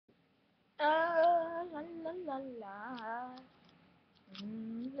la la.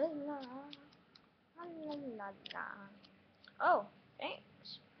 La la. La la la. Oh,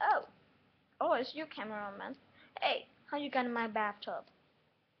 thanks. Oh, it's you, cameraman. Hey, how you got in my bathtub?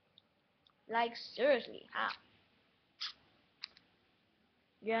 Like, seriously, how?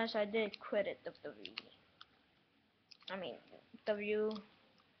 Yes, I did quit it, WWE. I mean, WBRF.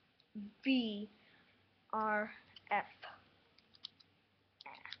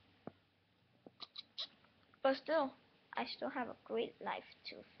 But still, I still have a great life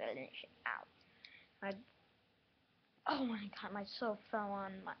to finish it out. I, oh my god, my soap fell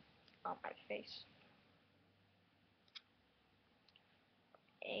on my face.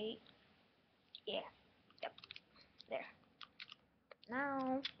 8, yeah, yep, there.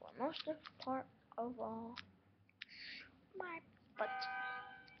 Now, for most of part of all, my butt.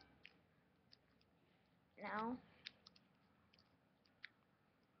 Now,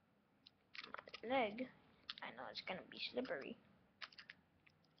 my leg. I know it's gonna be slippery.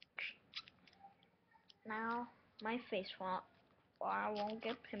 Now, my face won't, or I won't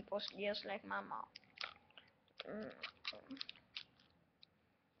get pimples just like my mom.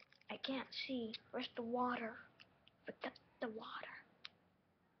 I can't see. Where's the water? Forget the water.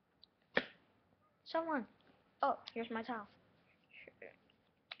 Someone. Oh, here's my towel.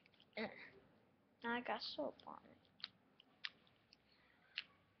 Now I got soap on it.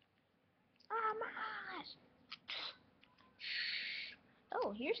 Ah, my eyes.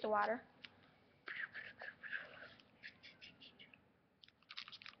 Oh, here's the water.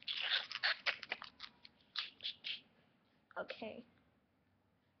 Okay.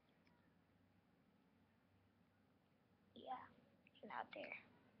 Yeah, not there.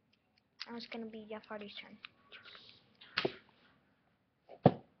 Now it's gonna be Jeff Hardy's turn.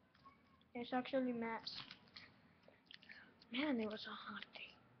 It's actually Matt's. Man, it was a hot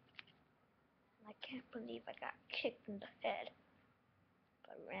day. I can't believe I got kicked in the head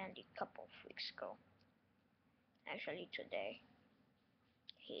by Randy a couple of weeks ago. Actually, today.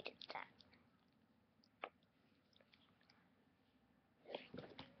 Hated that.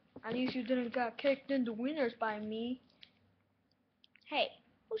 At least you didn't get kicked in the winners by me. Hey,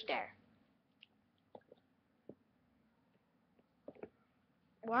 who's there?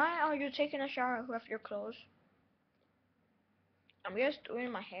 Why are you taking a shower with your clothes? I'm just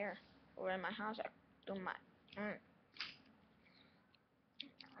doing my hair. Or in my house, I do my...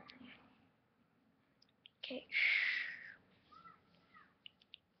 Okay,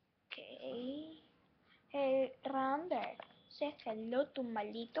 okay. Hey, Randy, say hello to my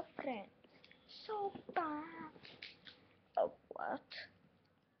little friend. So bad. Oh, what?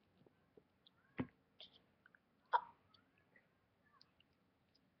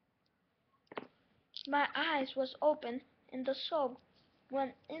 My eyes was open and the soap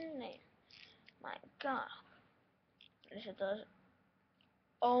went in there. My god. Yes, it does.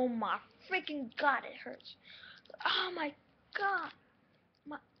 Oh my freaking god, it hurts. Oh my god.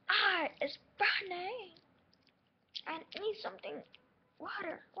 My eye is burning. I need something.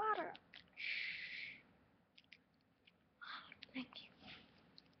 Water, water. Thank you.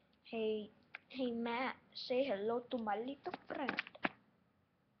 Hey Matt, say hello to my little friend.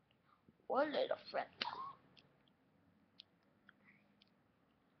 What little friend?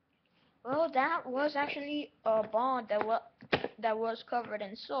 Well, that was actually a ball that was covered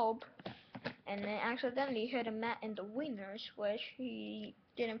in soap, and then accidentally hit a Matt in the wieners, which he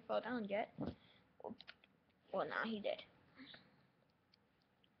didn't fall down yet. Well, now he did.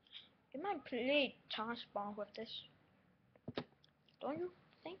 You might play toss ball with this, don't you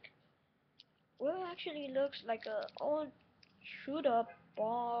think? Well, it actually looks like a old chewed up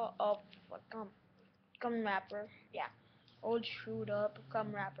ball of gum wrapper. Yeah, old chewed up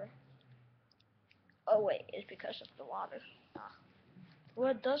gum wrapper. Oh wait, it's because of the water. Ah.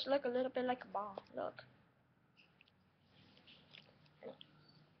 Well, it does look a little bit like a ball. Look.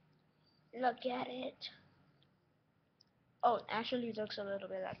 Look at it. Oh, it actually looks a little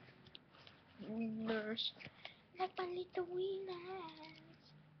bit like wieners. Like my little wieners.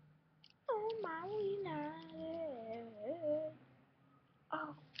 Oh, my wieners.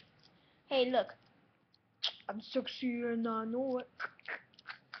 Oh. Hey, look. I'm sexy and I know it.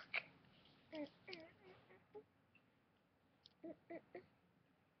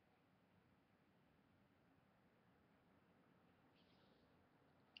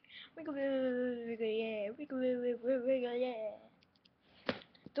 Wiggle, wiggle, yeah. Wiggle, wiggle, wiggle, yeah.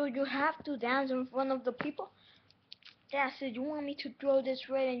 Do you have to dance in front of the people? That's it. You want me to throw this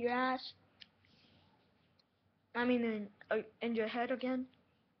right in your ass? I mean, in your head again?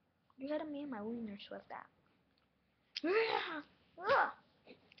 You gotta me and my wieners with that.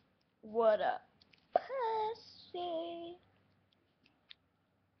 What a puss. see.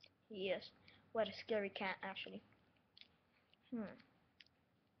 Yes, what a scary cat actually. Hmm.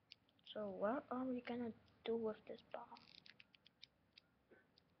 So what are we gonna do with this ball?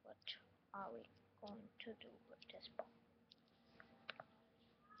 What are we going to do with this ball?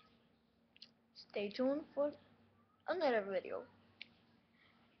 Stay tuned for another video,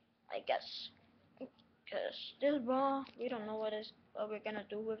 I guess. Cause this ball, we don't know what we're gonna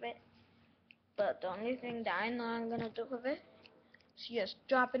do with it. But the only thing that I know I'm gonna do with it is just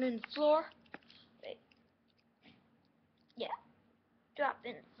drop it in the floor. Wait, yeah, drop it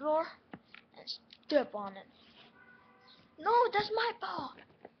in the floor and step on it. No, that's my ball.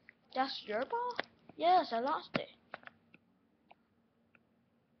 That's your ball? Yes, I lost it.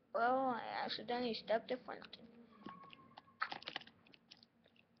 Well, I accidentally stepped it for nothing.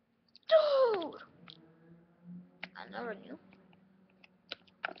 Dude! I never knew.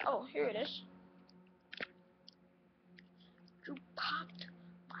 Oh, here it is. You popped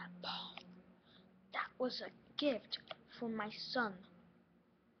my ball. That was a gift for my son.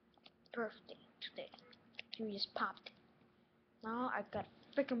 Birthday today. You just popped it. Now I gotta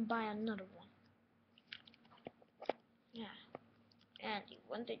freaking buy another one. Yeah. Andy,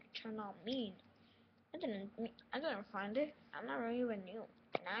 when did you turn out mean? I didn't find it. I never even knew.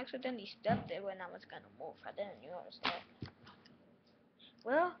 And I accidentally stepped it when I was gonna move. I didn't know I was there.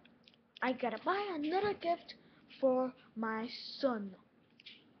 Well, I gotta buy another gift for my son.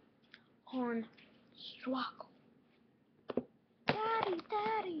 Horn Swackle. Daddy,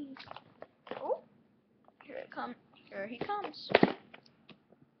 Daddy. Oh, here he comes.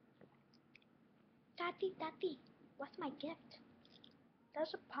 Daddy, Daddy, what's my gift?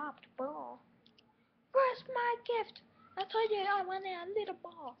 That's a popped ball. Where's my gift? I told you I wanted a little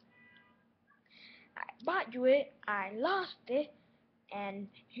ball. I bought you it, I lost it, and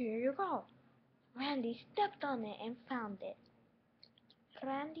here you go. Randy stepped on it and found it.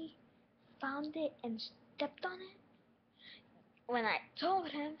 Randy found it and stepped on it? When I told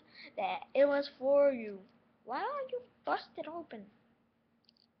him that it was for you, why don't you bust it open?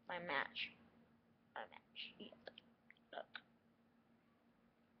 My match. My match. Yep. Look.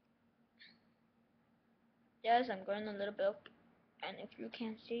 Yes, I'm going a little bit, and if you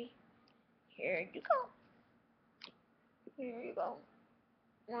can't see, here you go. Here you go.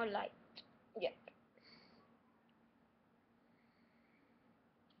 More light. Yep.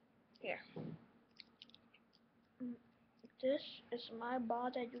 Here. This is my ball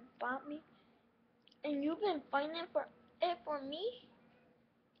that you bought me, and you've been finding for it for me?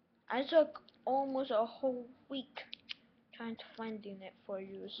 I took almost a whole week trying to finding it for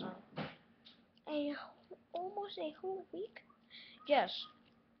you, son. Almost a whole week? Yes.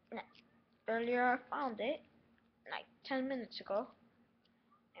 Earlier I found it, like 10 minutes ago,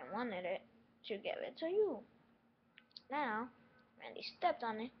 and wanted it to give it to you. Now, Randy stepped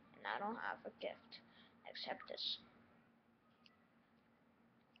on it, and I don't have a gift except this.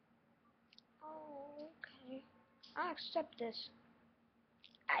 Oh, okay. I accept this.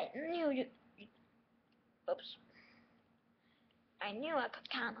 I knew you. Oops. I knew I could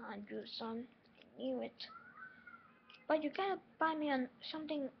count on you, son. I knew it. But you gotta buy me on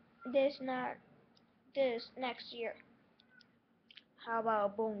something this next year. How about a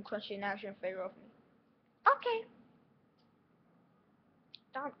bone crushing action figure of me? Okay.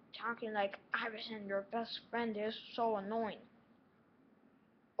 Stop talking like Iverson, your best friend, is so annoying.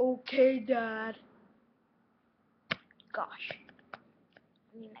 Okay, Dad. Gosh.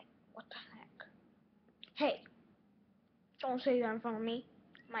 I mean, like, what the heck? Hey, don't say that in front of me.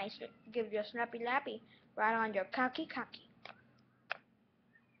 Might give you a snappy lappy right on your cocky cocky.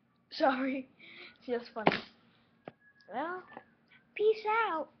 Sorry, it's just funny. Well, peace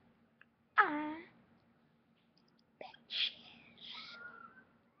out. Ah, bitches.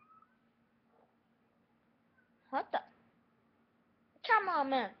 What the? Come on,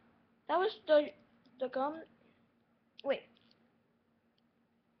 man. That was the gum. Wait.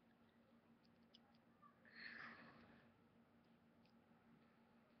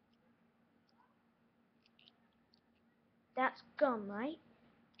 That's gum, right?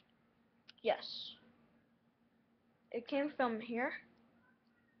 Yes. It came from here.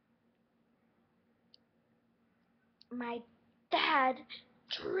 My dad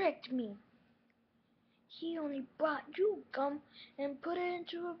tricked me. He only bought you gum and put it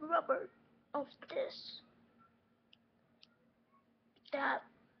into a rubber of this. That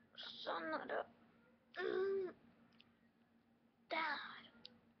son of a... Dad.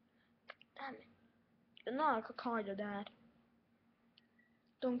 Damn it. You know I could call your dad.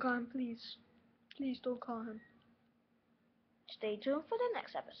 Don't call him, please. Please don't call him. Stay tuned for the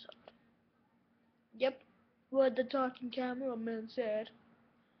next episode. Yep. what the talking cameraman said.